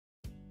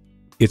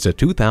It's a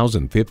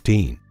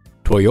 2015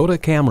 Toyota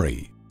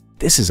Camry.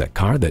 This is a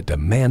car that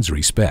demands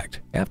respect.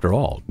 After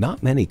all,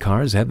 not many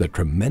cars have the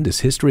tremendous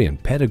history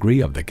and pedigree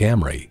of the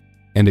Camry.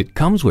 And it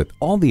comes with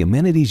all the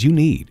amenities you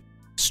need: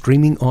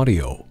 streaming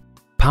audio,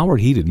 power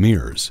heated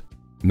mirrors,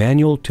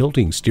 manual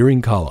tilting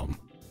steering column,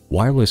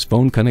 wireless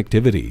phone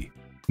connectivity,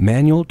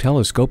 manual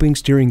telescoping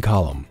steering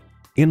column,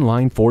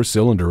 inline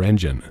 4-cylinder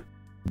engine,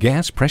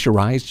 gas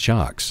pressurized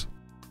shocks,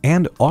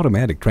 and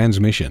automatic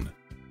transmission.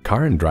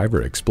 Car and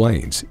Driver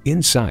explains,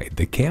 inside,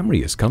 the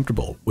Camry is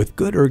comfortable with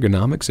good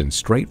ergonomics and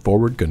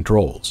straightforward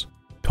controls.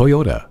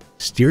 Toyota,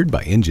 steered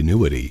by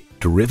ingenuity,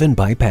 driven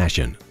by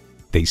passion.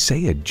 They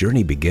say a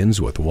journey begins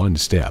with one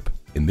step.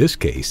 In this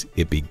case,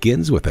 it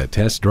begins with a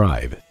test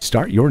drive.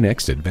 Start your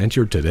next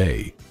adventure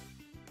today.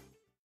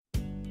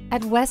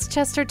 At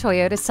Westchester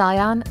Toyota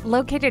Scion,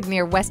 located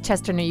near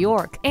Westchester, New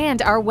York,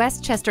 and our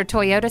Westchester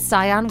Toyota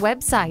Scion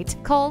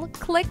website. Call,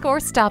 click,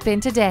 or stop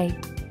in today.